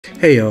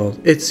Hey y'all,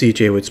 it's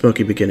CJ with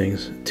Smoky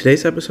Beginnings.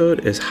 Today's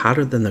episode is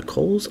hotter than the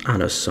coals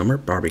on a summer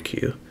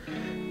barbecue.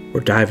 We're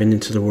diving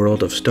into the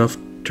world of stuffed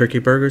turkey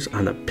burgers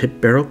on a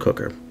pit barrel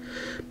cooker.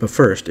 But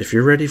first, if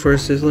you're ready for a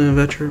sizzling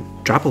adventure,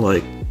 drop a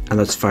like and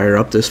let's fire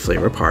up this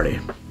flavor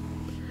party.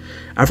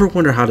 Ever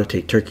wonder how to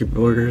take turkey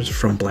burgers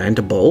from bland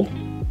to bold?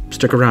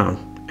 Stick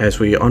around as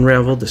we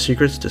unravel the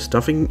secrets to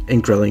stuffing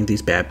and grilling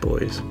these bad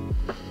boys.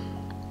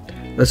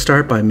 Let's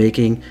start by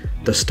making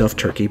the stuffed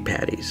turkey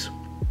patties.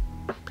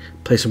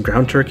 Place some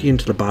ground turkey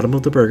into the bottom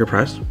of the burger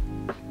press.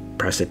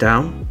 Press it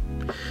down.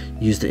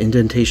 Use the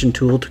indentation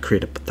tool to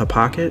create the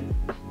pocket.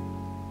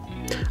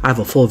 I have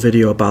a full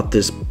video about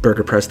this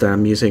burger press that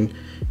I'm using.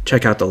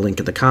 Check out the link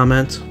in the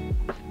comments.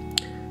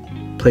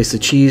 Place the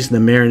cheese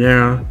and the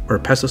marinara or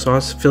pesto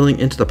sauce filling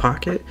into the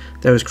pocket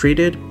that was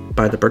created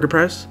by the burger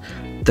press.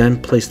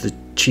 Then place the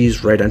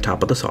cheese right on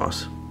top of the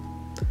sauce.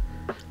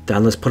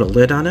 Then let's put a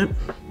lid on it.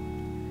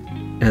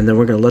 And then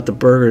we're going to let the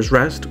burgers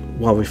rest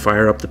while we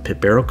fire up the pit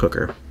barrel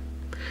cooker.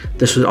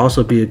 This would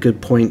also be a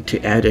good point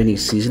to add any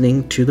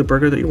seasoning to the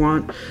burger that you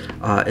want.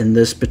 In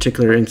this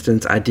particular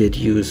instance, I did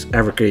use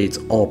Evergrade's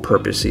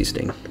all-purpose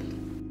seasoning.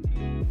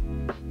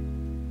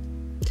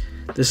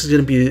 This is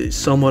going to be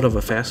somewhat of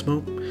a fast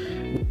smoke.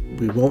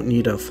 We won't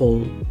need a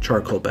full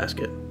charcoal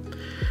basket.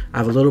 I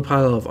have a little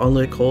pile of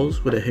unlit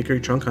coals with a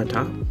hickory trunk on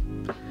top.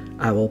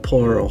 I will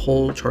pour a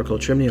whole charcoal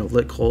chimney of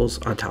lit coals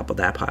on top of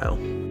that pile.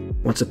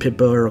 Once the pit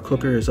barrel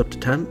cooker is up to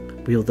temp,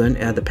 we will then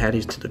add the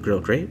patties to the grill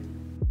grate.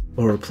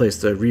 We'll replace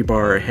the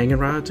rebar hanging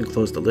rods and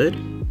close the lid.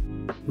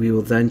 We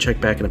will then check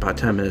back in about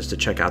 10 minutes to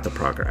check out the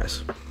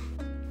progress.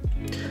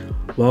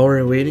 While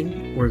we're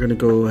waiting, we're going to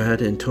go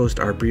ahead and toast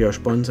our brioche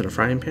buns in a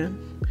frying pan.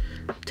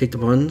 Take the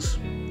buns,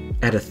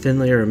 add a thin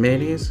layer of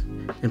mayonnaise,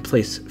 and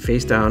place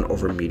face down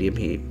over medium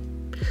heat.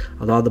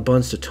 Allow the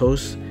buns to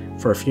toast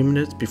for a few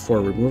minutes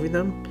before removing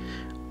them.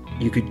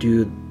 You could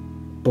do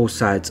both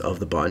sides of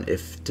the bun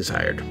if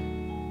desired.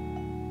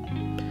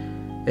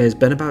 It has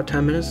been about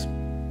 10 minutes.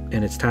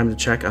 And it's time to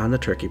check on the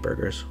turkey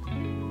burgers.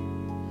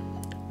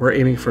 We're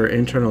aiming for an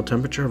internal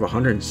temperature of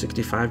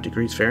 165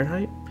 degrees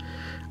Fahrenheit.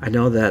 I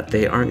know that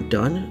they aren't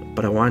done,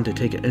 but I wanted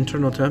to take an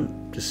internal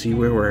temp to see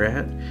where we're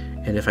at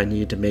and if I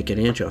needed to make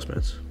any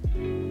adjustments.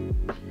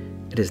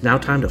 It is now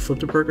time to flip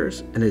the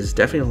burgers, and it is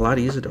definitely a lot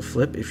easier to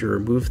flip if you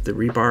remove the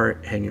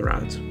rebar hanging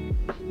rods.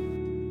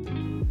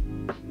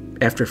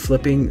 After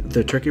flipping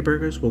the turkey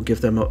burgers, we'll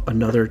give them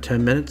another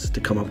 10 minutes to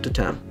come up to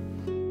temp.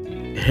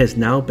 It has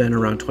now been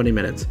around 20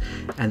 minutes,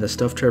 and the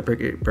stuffed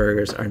turkey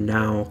burgers are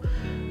now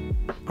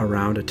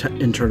around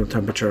an internal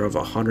temperature of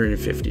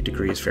 150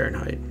 degrees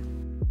Fahrenheit.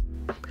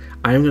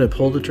 I am going to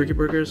pull the turkey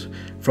burgers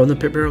from the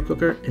pit barrel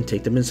cooker and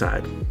take them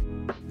inside.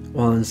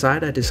 While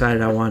inside, I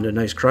decided I wanted a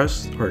nice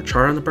crust or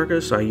char on the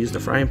burgers, so I used the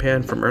frying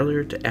pan from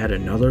earlier to add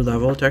another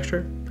level of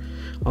texture.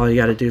 All you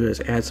got to do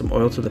is add some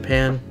oil to the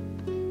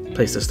pan,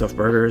 place the stuffed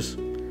burgers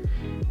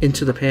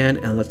into the pan,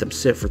 and let them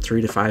sit for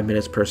 3 to 5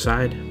 minutes per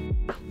side.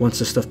 Once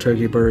the stuffed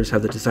turkey burgers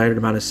have the desired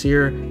amount of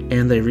sear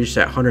and they reach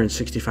that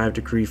 165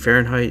 degree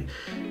Fahrenheit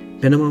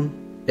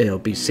minimum, it'll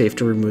be safe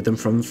to remove them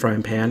from the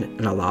frying pan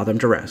and allow them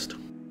to rest.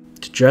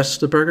 To dress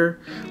the burger,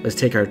 let's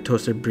take our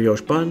toasted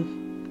brioche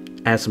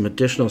bun, add some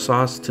additional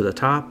sauce to the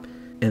top,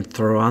 and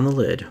throw on the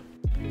lid.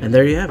 And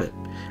there you have it,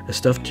 a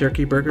stuffed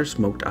turkey burger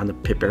smoked on the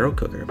pit barrel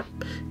cooker.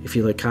 If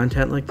you like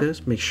content like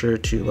this, make sure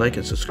to like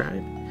and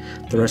subscribe.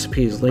 The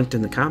recipe is linked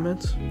in the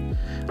comments.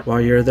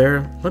 While you're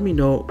there, let me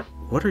know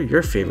what are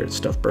your favorite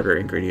stuffed burger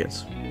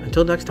ingredients.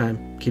 Until next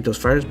time, keep those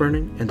fires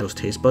burning and those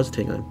taste buds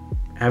tingling.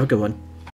 Have a good one.